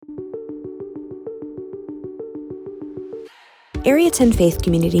Area 10 Faith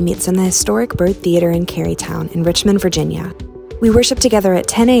Community meets in the historic Byrd Theater in Carytown in Richmond, Virginia. We worship together at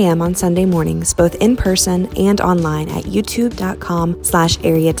 10 a.m. on Sunday mornings, both in person and online at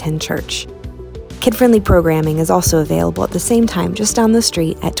youtube.com/area10church. Kid-friendly programming is also available at the same time just down the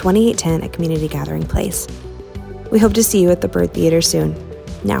street at 2810 at Community Gathering Place. We hope to see you at the Byrd Theater soon.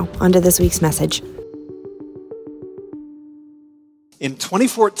 Now, on to this week's message. In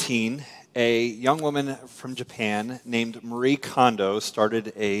 2014, a young woman from Japan named Marie Kondo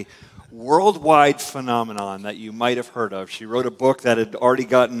started a worldwide phenomenon that you might have heard of. She wrote a book that had already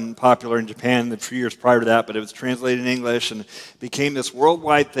gotten popular in Japan the few years prior to that, but it was translated in English and became this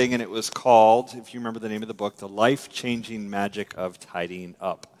worldwide thing, and it was called, if you remember the name of the book, The Life-Changing Magic of Tidying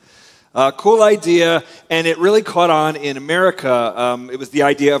Up. Cool idea, and it really caught on in America. It was the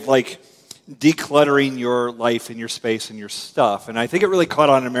idea of decluttering your life and your space and your stuff. And I think it really caught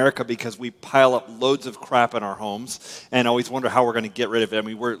on in America because we pile up loads of crap in our homes and always wonder how we're going to get rid of it. I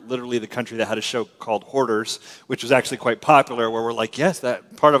mean, we're literally the country that had a show called Hoarders, which was actually quite popular, where we're like, yes,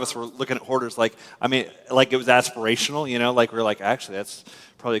 that part of us were looking at hoarders like it was aspirational, we're like, actually, that's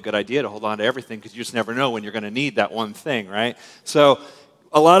probably a good idea to hold on to everything because you just never know when you're going to need that one thing, right? So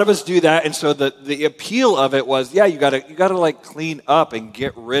a lot of us do that, and so the appeal of it was, you gotta clean up and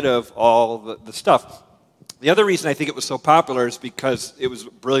get rid of all the stuff. The other reason I think it was so popular is because it was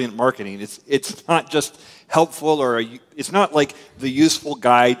brilliant marketing. It's not just helpful it's not like the useful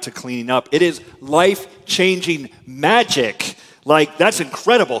guide to cleaning up. It is life-changing magic. That's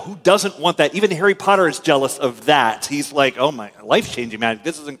incredible. Who doesn't want that? Even Harry Potter is jealous of that. He's like, oh my, life-changing magic.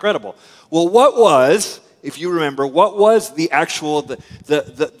 This is incredible. Well, if you remember, what was the actual,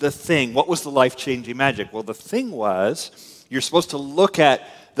 the thing? What was the life-changing magic? Well, the thing was, you're supposed to look at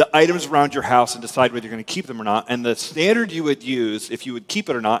the items around your house and decide whether you're going to keep them or not. And the standard you would use, if you would keep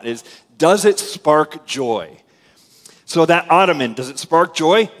it or not, is, does it spark joy? So that ottoman, does it spark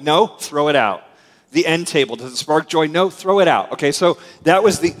joy? No, throw it out. The end table, does it spark joy? No, throw it out. Okay, so that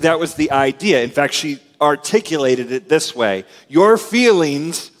was the idea. In fact, she articulated it this way. Your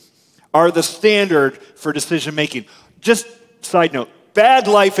feelings are the standard for decision making. Just side note, bad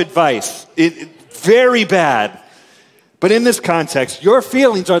life advice, very bad. But in this context, your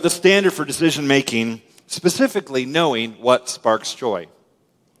feelings are the standard for decision making, specifically knowing what sparks joy.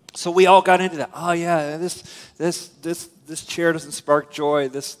 So we all got into that. Oh yeah, this chair doesn't spark joy.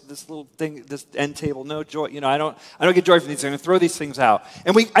 This little thing, this end table, no joy. I don't get joy from these things. I'm going to throw these things out.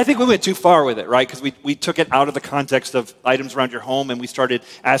 And I think we went too far with it, right? Because we took it out of the context of items around your home, and we started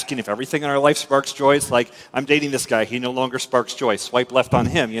asking if everything in our life sparks joy. It's like, I'm dating this guy. He no longer sparks joy. Swipe left on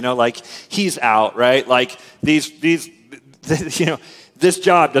him. He's out, right? This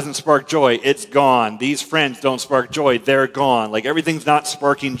job doesn't spark joy. It's gone. These friends don't spark joy. They're gone. Everything's not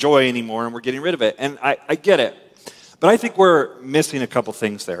sparking joy anymore, and we're getting rid of it. And I get it. But I think we're missing a couple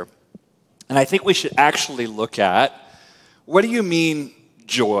things there. And I think we should actually look at, what do you mean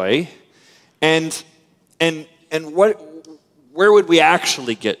joy? And where would we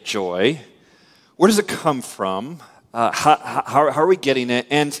actually get joy? Where does it come from? How are we getting it?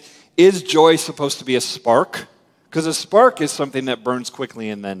 And is joy supposed to be a spark? Because a spark is something that burns quickly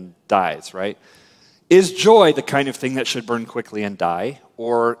and then dies, right? Is joy the kind of thing that should burn quickly and die?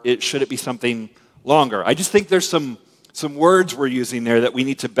 Or should it be something longer? I just think there's some words we're using there that we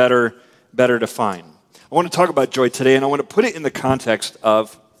need to better define. I want to talk about joy today, and I want to put it in the context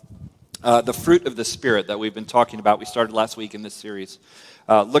of the fruit of the Spirit that we've been talking about. We started last week in this series,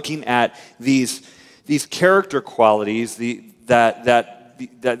 looking at these character qualities that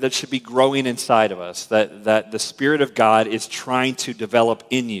should be growing inside of us, that the Spirit of God is trying to develop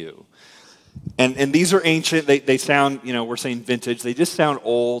in you. And these are ancient. They sound, we're saying vintage. They just sound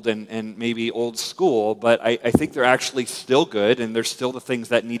old and maybe old school, but I think they're actually still good, and they're still the things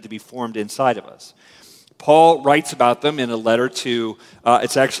that need to be formed inside of us. Paul writes about them in a letter to,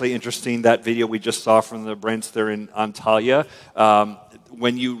 it's actually interesting, that video we just saw from the Brents there in Antalya.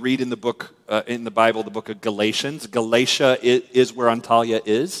 When you read in the book, in the Bible, the book of Galatians, Galatia is where Antalya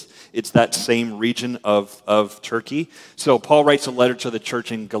is. It's that same region of Turkey. So Paul writes a letter to the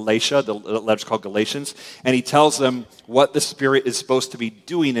church in Galatia. The letter's called Galatians. And he tells them what the Spirit is supposed to be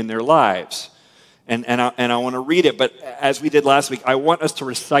doing in their lives. And I want to read it. But as we did last week, I want us to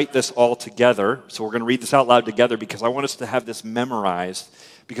recite this all together. So we're going to read this out loud together because I want us to have this memorized.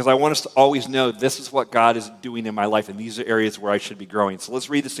 Because I want us to always know this is what God is doing in my life, and these are areas where I should be growing. So let's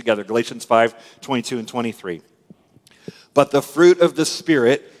read this together. Galatians 5:22 and 23. But the fruit of the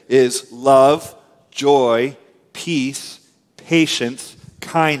Spirit is love, joy, peace, patience,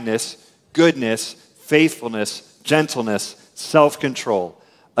 kindness, goodness, faithfulness, gentleness, self-control.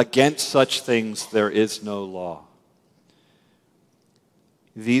 Against such things there is no law.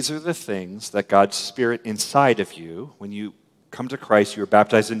 These are the things that God's Spirit inside of you, when you come to Christ, you are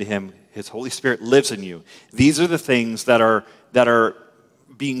baptized into him, his Holy Spirit lives in you. These are the things that are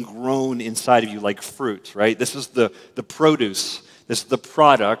being grown inside of you like fruit, right? This is the produce, this is the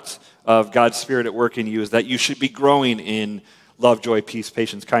product of God's Spirit at work in you, is that you should be growing in love, joy, peace,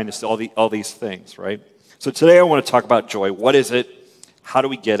 patience, kindness, all these things, right? So today I want to talk about joy. What is it? How do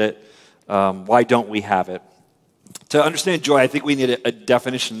we get it? Why don't we have it? To understand joy, I think we need a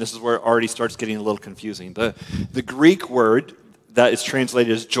definition. This is where it already starts getting a little confusing. The Greek word that is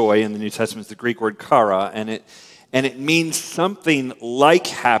translated as joy in the New Testament is the Greek word chara, and it means something like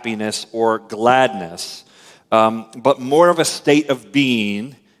happiness or gladness, but more of a state of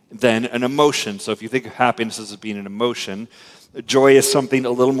being than an emotion. So if you think of happiness as being an emotion, joy is something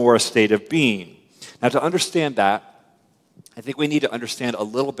a little more a state of being. Now, to understand that, I think we need to understand a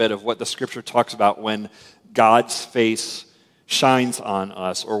little bit of what the Scripture talks about when God's face shines on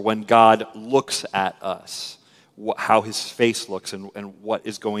us, or when God looks at us, how his face looks and what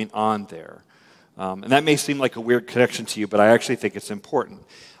is going on there. And that may seem like a weird connection to you, but I actually think it's important.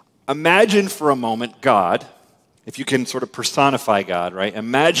 Imagine for a moment God, if you can sort of personify God, right?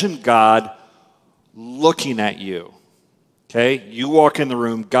 Imagine God looking at you, okay? You walk in the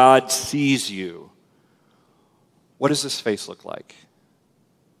room, God sees you. What does his face look like?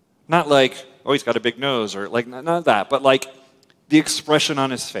 Not like, oh, he's got a big nose, or like, not that, but like the expression on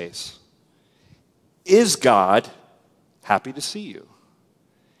his face. Is God happy to see you?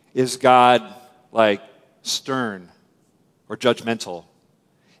 Is God like stern or judgmental?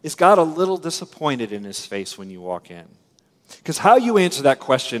 Is God a little disappointed in his face when you walk in? Because how you answer that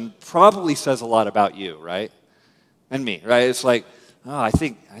question probably says a lot about you, right? And me, right? It's like, oh, I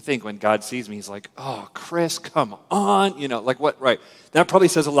think when God sees me, he's like, oh, Chris, come on. You know, like what, right? That probably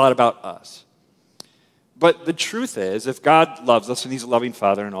says a lot about us. But the truth is, if God loves us and he's a loving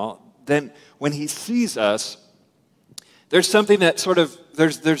Father and all, then when he sees us, there's something that sort of,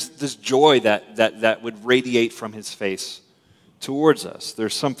 there's this joy that would radiate from his face towards us.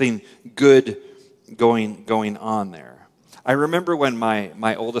 There's something good going on there. I remember when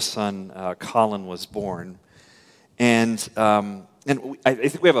my oldest son, Colin, was born, and I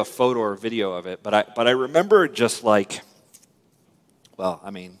think we have a photo or video of it, but I remember just like, well,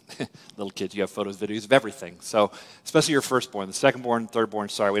 I mean, little kids, you have photos, videos of everything. So, especially your firstborn, the secondborn, thirdborn,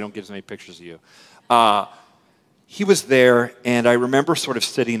 sorry, we don't get as many pictures of you. He was there, and I remember sort of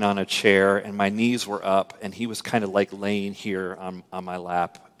sitting on a chair, and my knees were up, and he was kind of like laying here on my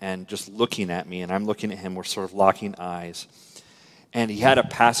lap and just looking at me, and I'm looking at him. We're sort of locking eyes. And he had a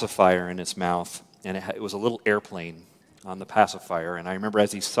pacifier in his mouth, and it was a little airplane on the pacifier, and I remember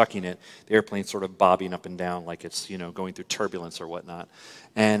as he's sucking it, the airplane's sort of bobbing up and down like it's, going through turbulence or whatnot.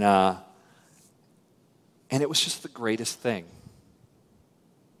 And it was just the greatest thing.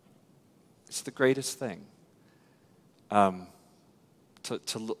 It's the greatest thing to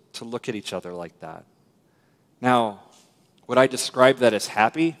look at each other like that. Now, would I describe that as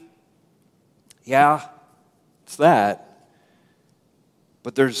happy? Yeah, it's that.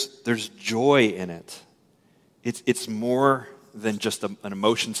 But there's joy in it. It's more than just an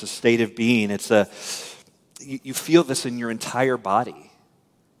emotion, it's a state of being. You feel this in your entire body.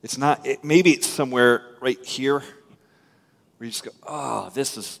 It's not, maybe it's somewhere right here where you just go, oh,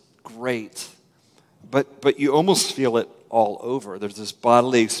 this is great. But you almost feel it all over. There's this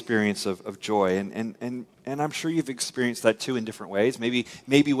bodily experience of joy. And I'm sure you've experienced that too in different ways.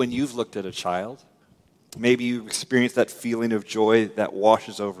 Maybe when you've looked at a child. Maybe you've experienced that feeling of joy that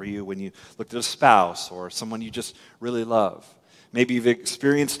washes over you when you looked at a spouse or someone you just really love. Maybe you've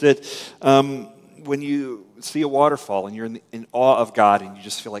experienced it when you see a waterfall and you're in awe of God and you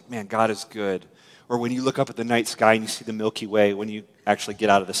just feel like, man, God is good. Or when you look up at the night sky and you see the Milky Way when you actually get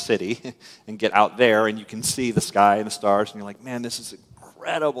out of the city and get out there and you can see the sky and the stars and you're like, man, this is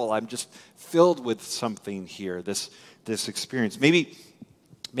incredible. I'm just filled with something here, this experience. Maybe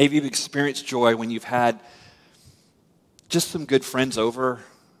you've experienced joy when you've had just some good friends over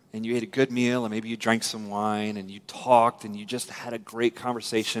and you ate a good meal and maybe you drank some wine and you talked and you just had a great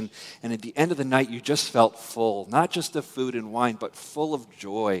conversation, and at the end of the night you just felt full, not just of food and wine, but full of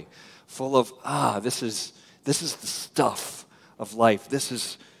joy, full of, this is the stuff of life. This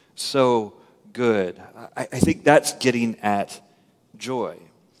is so good. I think that's getting at joy.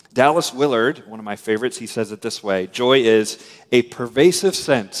 Dallas Willard, one of my favorites, he says it this way: joy is a pervasive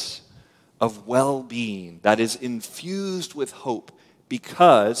sense of well-being that is infused with hope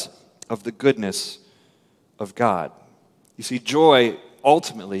because of the goodness of God. You see, joy,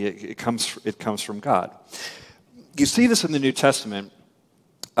 ultimately, it comes from God. You see this in the New Testament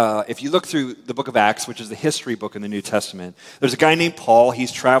if you look through the book of Acts, which is the history book in the New Testament, there's a guy named Paul.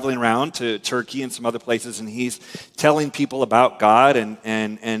 He's traveling around to Turkey and some other places, and he's telling people about God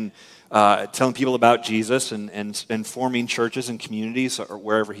and telling people about Jesus and forming churches and communities or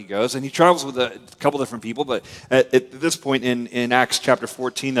wherever he goes. And he travels with a couple different people, but at this point in Acts chapter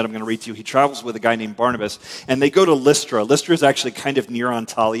 14 that I'm going to read to you, he travels with a guy named Barnabas, and they go to Lystra. Lystra is actually kind of near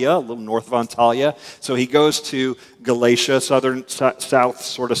Antalya, a little north of Antalya. So he goes to Galatia, south,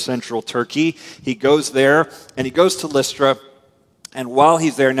 sort of central Turkey. He goes there, and he goes to Lystra, and while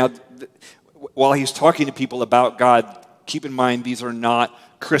he's there, while he's talking to people about God, keep in mind these are not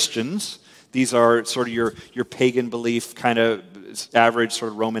Christians. These are sort of your pagan belief, kind of average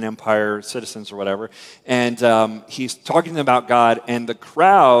sort of Roman Empire citizens or whatever. And he's talking to them about God, and the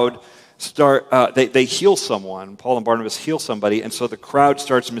crowd they heal someone. Paul and Barnabas heal somebody, and so the crowd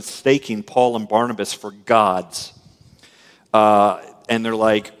starts mistaking Paul and Barnabas for gods. And they're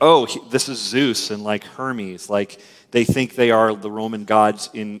like, oh, this is Zeus and like Hermes. Like they think they are the Roman gods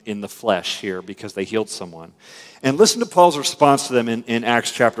in the flesh here because they healed someone. And listen to Paul's response to them in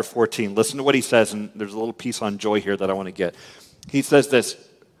Acts chapter 14. Listen to what he says, and there's a little piece on joy here that I want to get. He says this,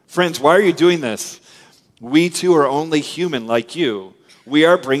 friends, why are you doing this? We too are only human like you. We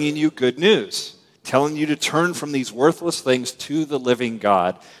are bringing you good news, telling you to turn from these worthless things to the living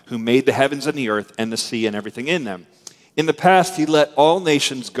God who made the heavens and the earth and the sea and everything in them. In the past, he let all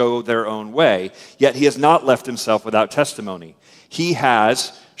nations go their own way, yet he has not left himself without testimony. He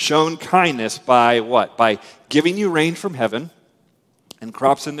has shown kindness by what? By giving you rain from heaven and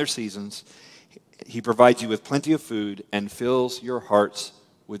crops in their seasons. He provides you with plenty of food and fills your hearts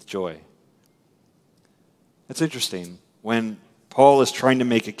with joy. That's interesting. When Paul is trying to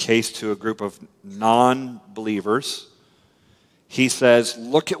make a case to a group of non-believers, he says,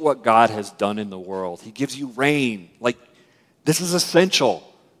 look at what God has done in the world. He gives you rain. Like, this is essential.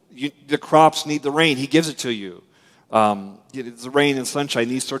 The crops need the rain. He gives it to you. The rain and sunshine,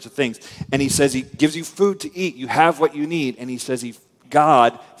 these sorts of things. And he says he gives you food to eat. You have what you need. And he says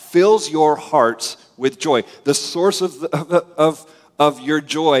God fills your hearts with joy. The source of your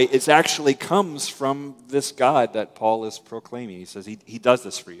joy actually comes from this God that Paul is proclaiming. He says he does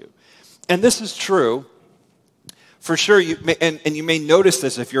this for you. And this is true. For sure, you may notice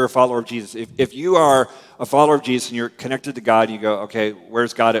this if you're a follower of Jesus. If you are a follower of Jesus and you're connected to God, you go, okay,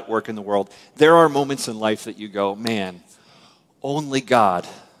 where's God at work in the world? There are moments in life that you go, man, only God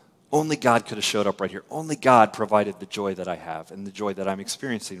could have showed up right here. Only God provided the joy that I have and the joy that I'm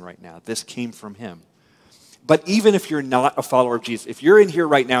experiencing right now. This came from him. But even if you're not a follower of Jesus, if you're in here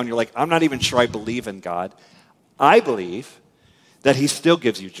right now and you're like, I'm not even sure I believe in God, I believe that he still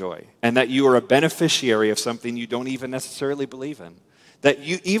gives you joy, and that you are a beneficiary of something you don't even necessarily believe in. That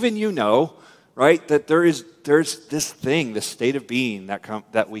you know, right, that there's this thing, this state of being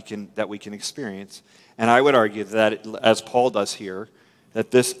that we can experience. And I would argue that, as Paul does here, that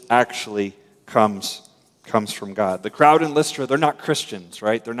this actually comes from God. The crowd in Lystra, they're not Christians,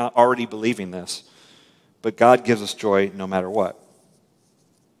 right? They're not already believing this. But God gives us joy no matter what.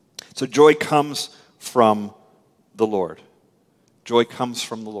 So joy comes from the Lord. Joy comes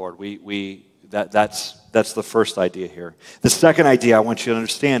from the Lord. That's the first idea here. The second idea I want you to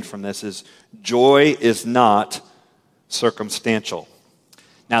understand from this is joy is not circumstantial.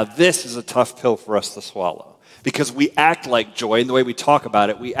 Now, this is a tough pill for us to swallow because we act like joy, and the way we talk about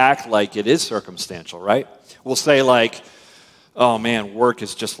it, we act like it is circumstantial, right? We'll say like, oh man, work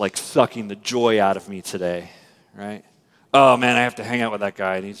is just like sucking the joy out of me today, right? Oh man, I have to hang out with that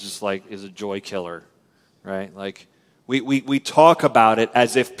guy, and he's just like, is a joy killer, right? Like, we talk about it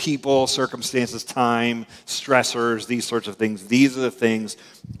as if people, circumstances, time, stressors, these sorts of things, these are the things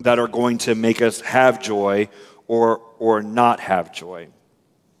that are going to make us have joy or not have joy.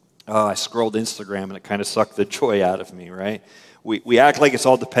 I scrolled Instagram and it kind of sucked the joy out of me, right? We act like it's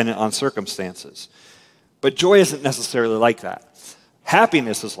all dependent on circumstances. But joy isn't necessarily like that.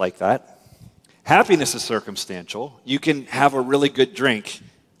 Happiness is like that. Happiness is circumstantial. You can have a really good drink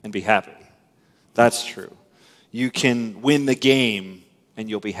and be happy. That's true. You can win the game and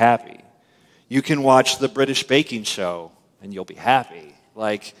you'll be happy. You can watch the British baking show and you'll be happy.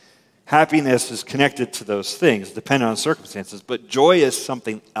 Like, happiness is connected to those things, depending on circumstances, but joy is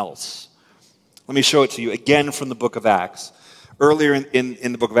something else. Let me show it to you again from the book of Acts. Earlier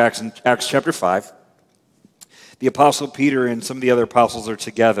in the book of Acts, in Acts chapter 5, the Apostle Peter and some of the other apostles are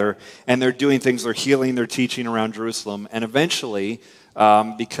together, and they're doing things, they're healing, they're teaching around Jerusalem, and eventually,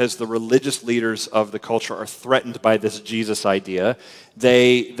 because the religious leaders of the culture are threatened by this Jesus idea,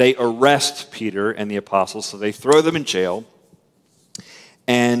 they arrest Peter and the apostles, so they throw them in jail,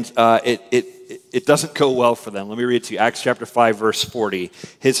 and it doesn't go well for them. Let me read it to you. Acts chapter 5, verse 40.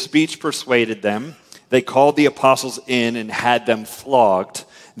 His speech persuaded them. They called the apostles in and had them flogged.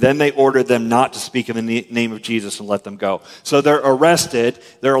 Then they ordered them not to speak in the name of Jesus and let them go. So they're arrested.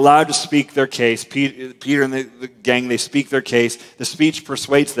 They're allowed to speak their case. Peter and the gang, they speak their case. The speech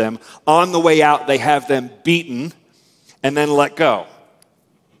persuades them. On the way out, they have them beaten and then let go.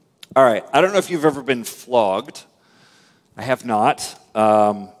 All right, I don't know if you've ever been flogged. I have not.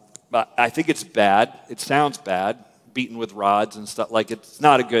 But I think it's bad. It sounds bad, beaten with rods and stuff. Like, it's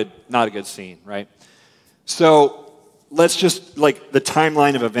not a good scene, right? So let's just, like, the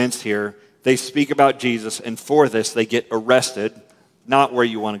timeline of events here. They speak about Jesus, and for this, they get arrested, not where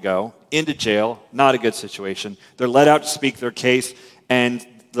you want to go, into jail, not a good situation. They're let out to speak their case, and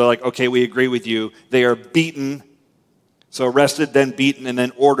they're like, okay, we agree with you. They are beaten. So arrested, then beaten, and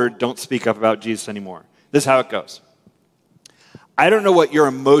then ordered, don't speak up about Jesus anymore. This is how it goes. I don't know what your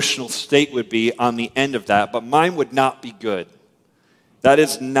emotional state would be on the end of that, but mine would not be good. That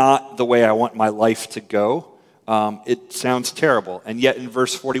is not the way I want my life to go. It sounds terrible. And yet in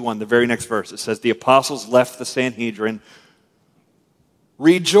verse 41, the very next verse, it says, the apostles left the Sanhedrin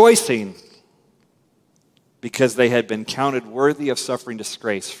rejoicing because they had been counted worthy of suffering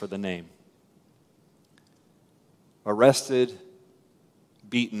disgrace for the name. Arrested,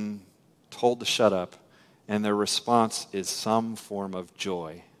 beaten, told to shut up, and their response is some form of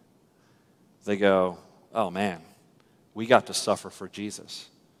joy. They go, oh man, we got to suffer for Jesus.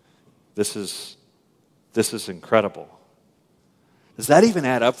 This is incredible. Does that even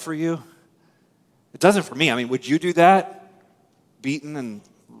add up for you? It doesn't for me. I mean, would you do that? Beaten and,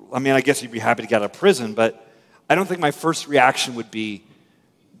 I mean, I guess you'd be happy to get out of prison, but I don't think my first reaction would be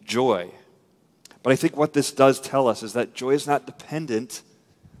joy. But I think what this does tell us is that joy is not dependent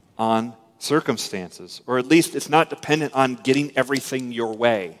on circumstances, or at least it's not dependent on getting everything your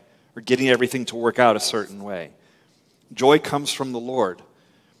way or getting everything to work out a certain way. Joy comes from the Lord,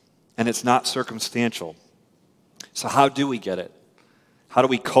 and it's not circumstantial. So how do we get it? How do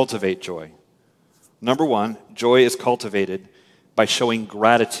we cultivate joy? Number one, joy is cultivated by showing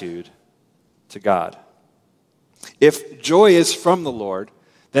gratitude to God. If joy is from the Lord,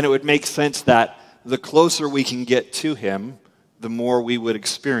 then it would make sense that the closer we can get to Him, the more we would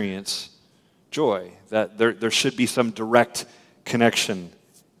experience joy. That there should be some direct connection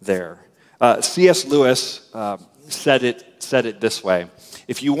there. C.S. Lewis said it this way: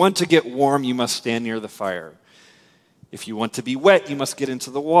 if you want to get warm, you must stand near the fire. If you want to be wet, you must get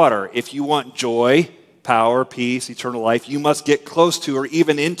into the water. If you want joy, power, peace, eternal life, you must get close to or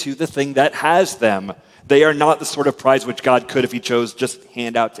even into the thing that has them. They are not the sort of prize which God could, if He chose, just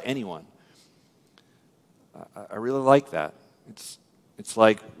hand out to anyone. I really like that. It's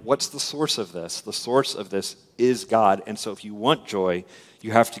like, what's the source of this? The source of this is God. And so if you want joy,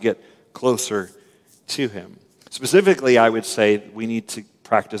 you have to get closer to Him. Specifically, I would say we need to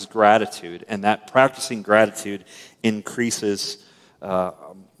practice gratitude, and that practicing gratitude increases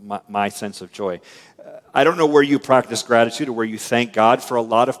my sense of joy. I don't know where you practice gratitude or where you thank God. For a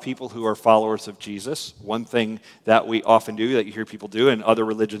lot of people who are followers of Jesus, one thing that we often do, that you hear people do, and other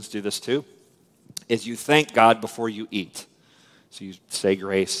religions do this too, is you thank God before you eat. So you say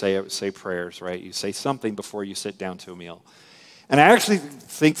grace, say prayers, right? You say something before you sit down to a meal. And I actually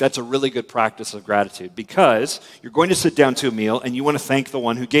think that's a really good practice of gratitude, because you're going to sit down to a meal and you want to thank the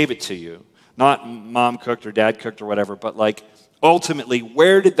one who gave it to you. Not mom cooked or dad cooked or whatever, but like ultimately,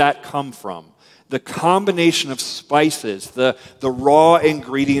 where did that come from? The combination of spices, the raw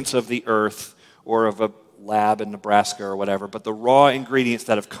ingredients of the earth or of a lab in Nebraska or whatever, but the raw ingredients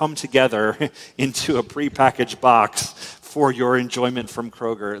that have come together into a prepackaged box for your enjoyment from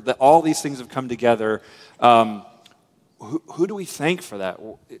Kroger. All these things have come together. Who do we thank for that?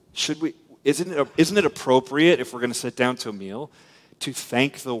 Should we? Isn't it appropriate, if we're going to sit down to a meal, to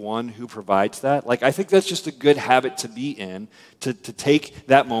thank the one who provides that? Like, I think that's just a good habit to be in, to take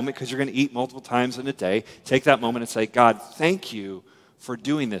that moment, because you're going to eat multiple times in a day. Take that moment and say, God, thank you for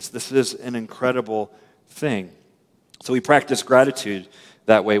doing this. This is an incredible thing. So we practice gratitude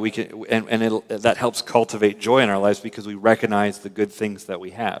that way. We can, and that helps cultivate joy in our lives, because we recognize the good things that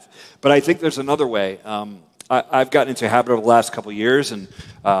we have. But I think there's another way. I've gotten into a habit over the last couple of years, and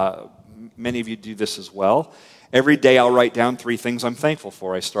many of you do this as well. Every day I'll write down 3 things I'm thankful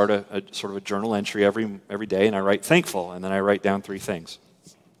for. I start a sort of a journal entry every day, and I write thankful, and then I write down 3 things.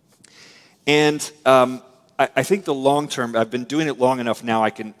 And I think the long term, I've been doing it long enough now,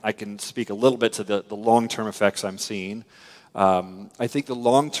 I can speak a little bit to the long-term effects I'm seeing. I think the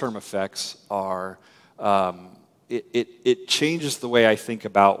long-term effects are, it changes the way I think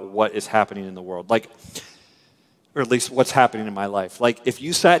about what is happening in the world. Like, or at least what's happening in my life. Like if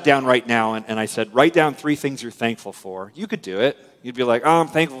you sat down right now and I said, write down 3 things you're thankful for, you could do it. You'd be like, oh, I'm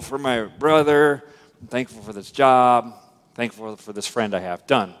thankful for my brother. I'm thankful for this job. I'm thankful for this friend I have.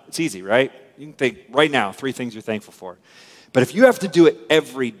 Done. It's easy, right? You can think right now 3 things you're thankful for. But if you have to do it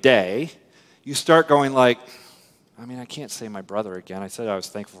every day, you start going like, I can't say my brother again. I said I was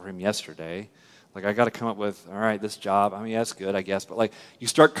thankful for him yesterday. Like, I got to come up with, all right, this job, that's good, I guess. But, like, you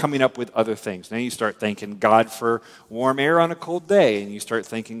start coming up with other things. Now you start thanking God for warm air on a cold day. And you start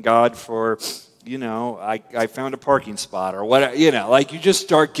thanking God for, I found a parking spot or whatever. You just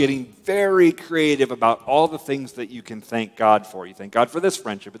start getting very creative about all the things that you can thank God for. You thank God for this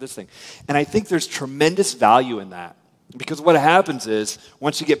friendship or this thing. And I think there's tremendous value in that. Because what happens is,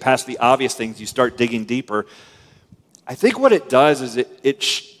 once you get past the obvious things, you start digging deeper. I think what it does is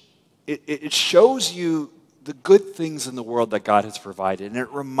it shows you the good things in the world that God has provided. And it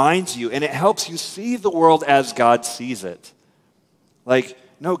reminds you, and it helps you see the world as God sees it. Like,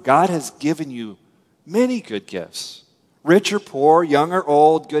 no, God has given you many good gifts. Rich or poor, young or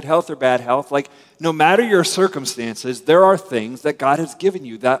old, good health or bad health. Like, no matter your circumstances, there are things that God has given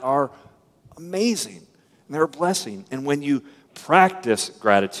you that are amazing. And they're a blessing. And when you practice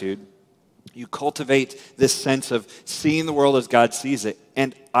gratitude, you cultivate this sense of seeing the world as God sees it.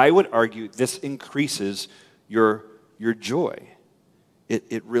 And I would argue this increases your joy.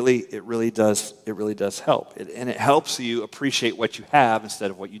 It really does help. And it helps you appreciate what you have instead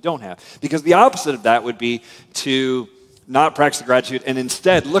of what you don't have. Because the opposite of that would be to not practice gratitude and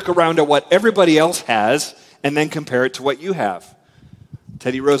instead look around at what everybody else has and then compare it to what you have.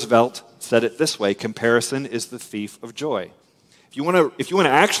 Teddy Roosevelt said it this way: comparison is the thief of joy. If you want to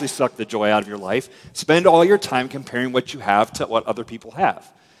actually suck the joy out of your life, spend all your time comparing what you have to what other people have,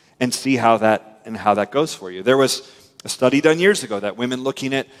 and see how that goes for you. There was a study done years ago that women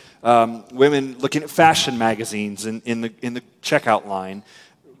looking at fashion magazines in the checkout line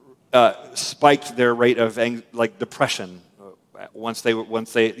spiked their rate of depression once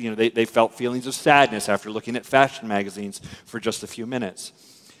they felt feelings of sadness after looking at fashion magazines for just a few minutes.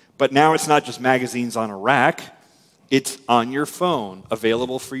 But now it's not just magazines on a rack. It's on your phone,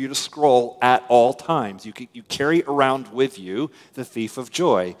 available for you to scroll at all times. You carry around with you the thief of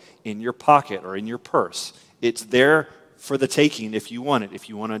joy in your pocket or in your purse. It's there for the taking if you want it. If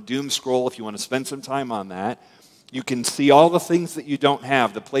you want to doom scroll, if you want to spend some time on that, you can see all the things that you don't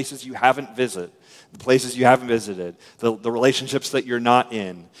have, the places you haven't visited, the relationships that you're not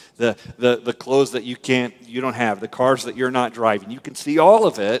in, the clothes that you don't have, the cars that you're not driving. You can see all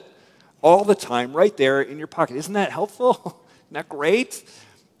of it all the time right there in your pocket. Isn't that helpful? Isn't that great?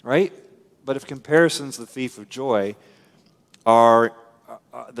 Right? But if comparison's the thief of joy,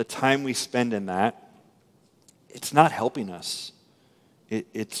 the time we spend in that, it's not helping us.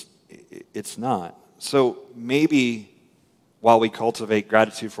 It's not. So maybe while we cultivate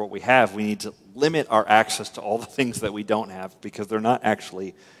gratitude for what we have, we need to limit our access to all the things that we don't have because they're not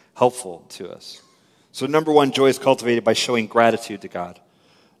actually helpful to us. So number 1, joy is cultivated by showing gratitude to God.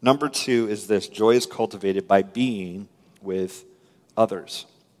 Number 2 is this: joy is cultivated by being with others.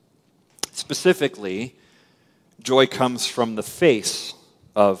 Specifically, joy comes from the face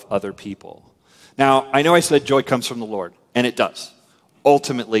of other people. Now, I know I said joy comes from the Lord, and it does.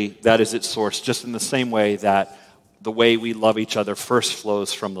 Ultimately, that is its source, just in the same way that the way we love each other first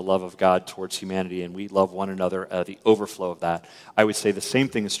flows from the love of God towards humanity, and we love one another, the overflow of that. I would say the same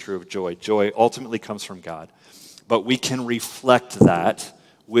thing is true of joy. Joy ultimately comes from God, but we can reflect that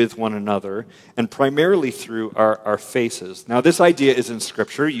with one another, and primarily through our faces. Now, this idea is in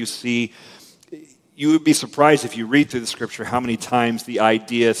Scripture. You would be surprised if you read through the Scripture how many times the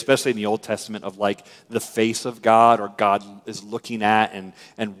idea, especially in the Old Testament, of like the face of God or God is looking at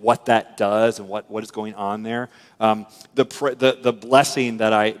and what that does and what is going on there. The blessing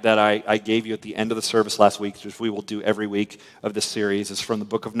that I gave you at the end of the service last week, which we will do every week of this series, is from the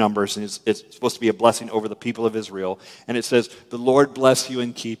book of Numbers, and it's supposed to be a blessing over the people of Israel. And it says, "The Lord bless you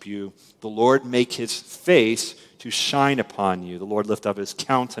and keep you. The Lord make his face to shine upon you. The Lord lift up his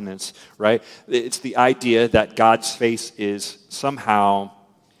countenance," right? It's the idea that God's face is somehow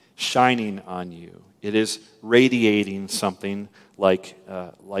shining on you. It is radiating something like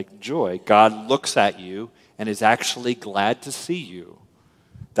joy. God looks at you and is actually glad to see you.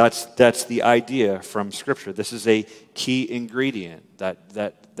 That's the idea from Scripture. This is a key ingredient, that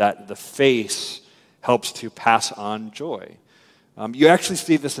the face helps to pass on joy. You actually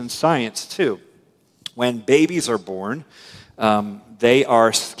see this in science too. When babies are born, they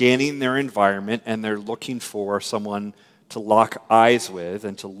are scanning their environment and they're looking for someone to lock eyes with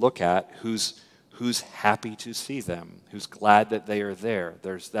and to look at who's who's happy to see them, who's glad that they are there.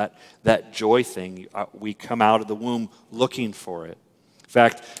 There's that joy thing. We come out of the womb looking for it. In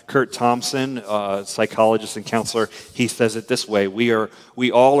fact, Kurt Thompson, a psychologist and counselor, he says it this way: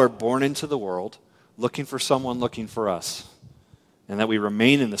 we all are born into the world looking for someone looking for us, and that we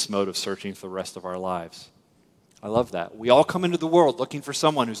remain in this mode of searching for the rest of our lives. I love that. We all come into the world looking for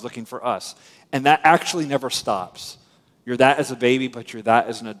someone who's looking for us, and that actually never stops. You're that as a baby, but you're that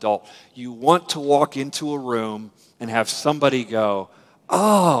as an adult. You want to walk into a room and have somebody go,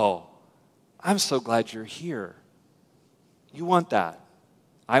 "Oh, I'm so glad you're here." You want that.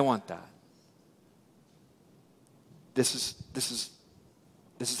 I want that. This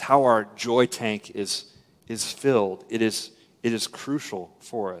is how our joy tank is filled. It is crucial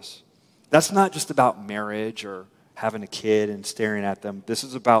for us. That's not just about marriage or having a kid and staring at them. This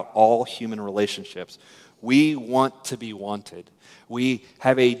is about all human relationships. We want to be wanted. We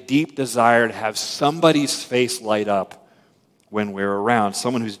have a deep desire to have somebody's face light up when we're around,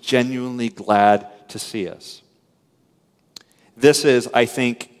 someone who's genuinely glad to see us. This is, I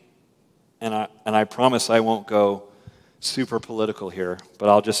think, and I promise I won't go super political here, but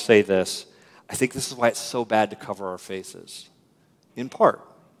I'll just say this. I think this is why it's so bad to cover our faces. In part.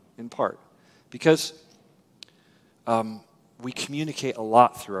 Because we communicate a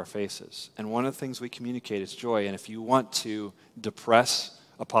lot through our faces. And one of the things we communicate is joy. And if you want to depress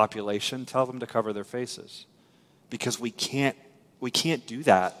a population, tell them to cover their faces. Because we can't do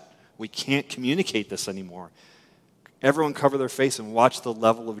that. We can't communicate this anymore. Everyone cover their face and watch the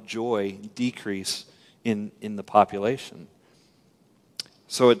level of joy decrease in the population.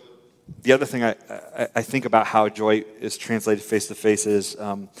 So the other thing I think about how joy is translated face-to-face is,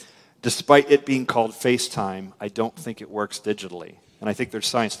 despite it being called FaceTime, I don't think it works digitally. And I think there's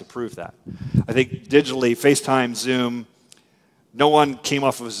science to prove that. I think digitally, FaceTime, Zoom, no one came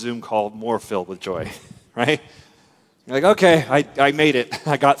off of a Zoom call more filled with joy, right? You're like, okay, I made it.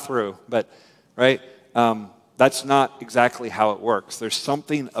 I got through. But, right, that's not exactly how it works. There's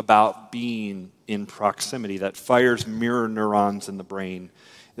something about being in proximity that fires mirror neurons in the brain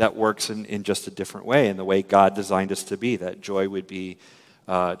that works in just a different way, in the way God designed us to be, that joy would be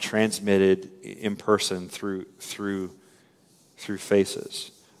transmitted in person through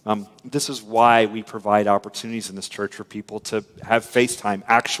faces. This is why we provide opportunities in this church for people to have FaceTime,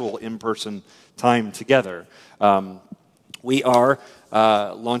 actual in-person time together. We are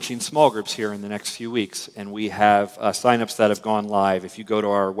launching small groups here in the next few weeks, and we have signups that have gone live. If you go to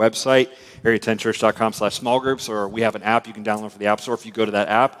our website, area10church.com/small groups, or we have an app you can download for the App Store. If you go to that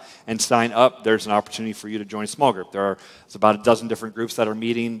app and sign up, there's an opportunity for you to join a small group. There's about a dozen different groups that are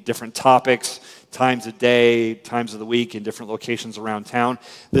meeting, different topics, times a day, times of the week, in different locations around town.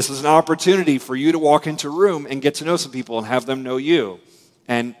 This is an opportunity for you to walk into a room and get to know some people and have them know you,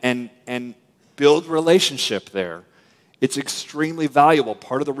 and build relationship there. It's extremely valuable.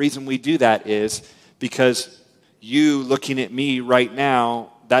 Part of the reason we do that is because you looking at me right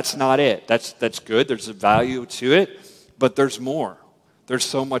now, that's not it. That's good. There's a value to it, but there's more. There's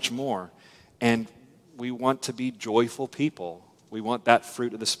so much more. And we want to be joyful people. We want that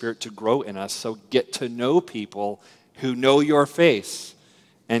fruit of the Spirit to grow in us. So get to know people who know your face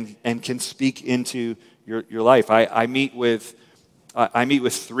and can speak into your life. I meet with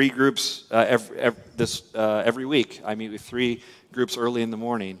 3 groups every week. I meet with 3 groups early in the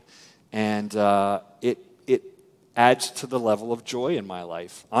morning, and it adds to the level of joy in my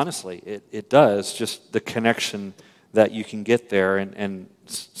life. Honestly, it does. Just the connection that you can get there and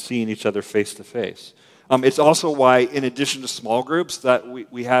seeing each other face to face. It's also why, in addition to small groups that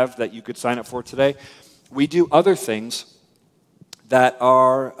we have that you could sign up for today, we do other things that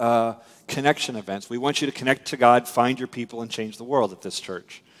are connection events. We want you to connect to God, find your people, and change the world at this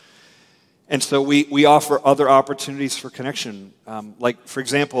church. And so we offer other opportunities for connection. Like, for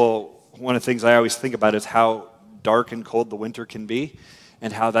example, one of the things I always think about is how dark and cold the winter can be,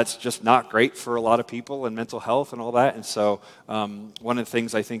 and how that's just not great for a lot of people and mental health and all that. And so one of the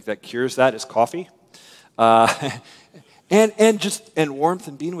things I think that cures that is coffee. And warmth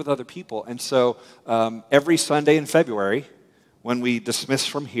and being with other people. And so every Sunday in February, when we dismiss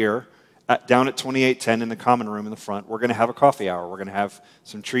from here, down at 2810 in the common room in the front, we're going to have a coffee hour. We're going to have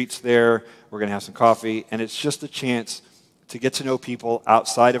some treats there. We're going to have some coffee. And it's just a chance to get to know people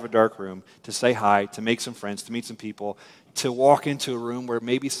outside of a dark room, to say hi, to make some friends, to meet some people, to walk into a room where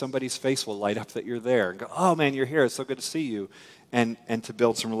maybe somebody's face will light up that you're there and go, "Oh man, you're here. It's so good to see you." And to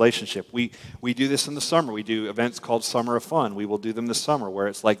build some relationship. We do this in the summer. We do events called Summer of Fun. We will do them this summer, where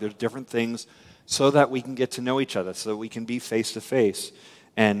it's like there's different things so that we can get to know each other, so that we can be face to face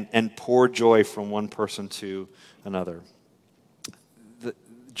and pour joy from one person to another.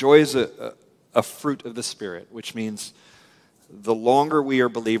 Joy is a fruit of the Spirit, which means the longer we are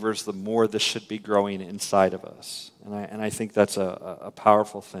believers, the more this should be growing inside of us. And I think that's a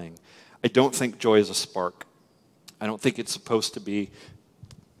powerful thing. I don't think joy is a spark. I don't think it's supposed to be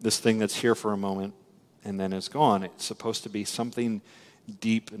this thing that's here for a moment and then is gone. It's supposed to be something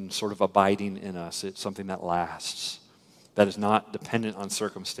deep and sort of abiding in us. It's something that lasts, that is not dependent on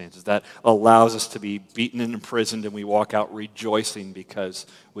circumstances, that allows us to be beaten and imprisoned and we walk out rejoicing because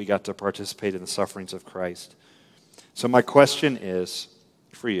we got to participate in the sufferings of Christ. So my question is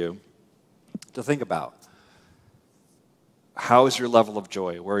for you to think about. How is your level of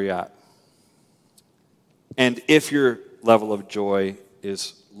joy? Where are you at? And if your level of joy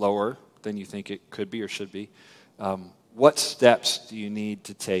is lower than you think it could be or should be, what steps do you need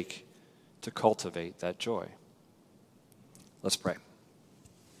to take to cultivate that joy? Let's pray.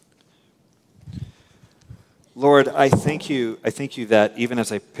 Lord, I thank you that even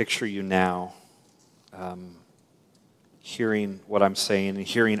as I picture you now, hearing what I'm saying and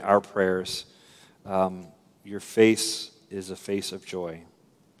hearing our prayers, your face is a face of joy.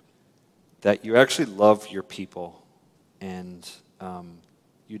 That you actually love your people and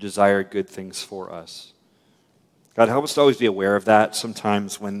you desire good things for us. God, help us to always be aware of that.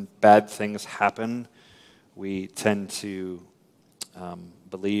 Sometimes when bad things happen, we tend to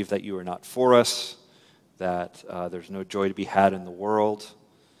believe that you are not for us, that there's no joy to be had in the world.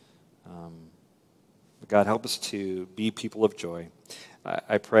 God, help us to be people of joy.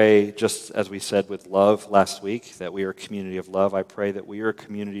 I pray, just as we said with love last week, that we are a community of love. I pray that we are a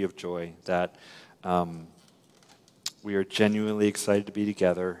community of joy, that we are genuinely excited to be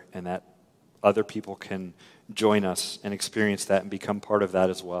together and that other people can join us and experience that and become part of that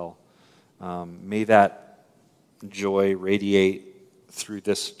as well. May that joy radiate through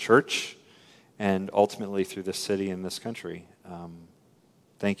this church and ultimately through this city and this country.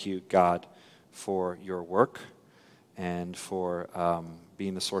 Thank you, God, for your work and for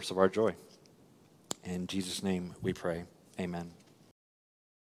being the source of our joy. In Jesus' name we pray. Amen.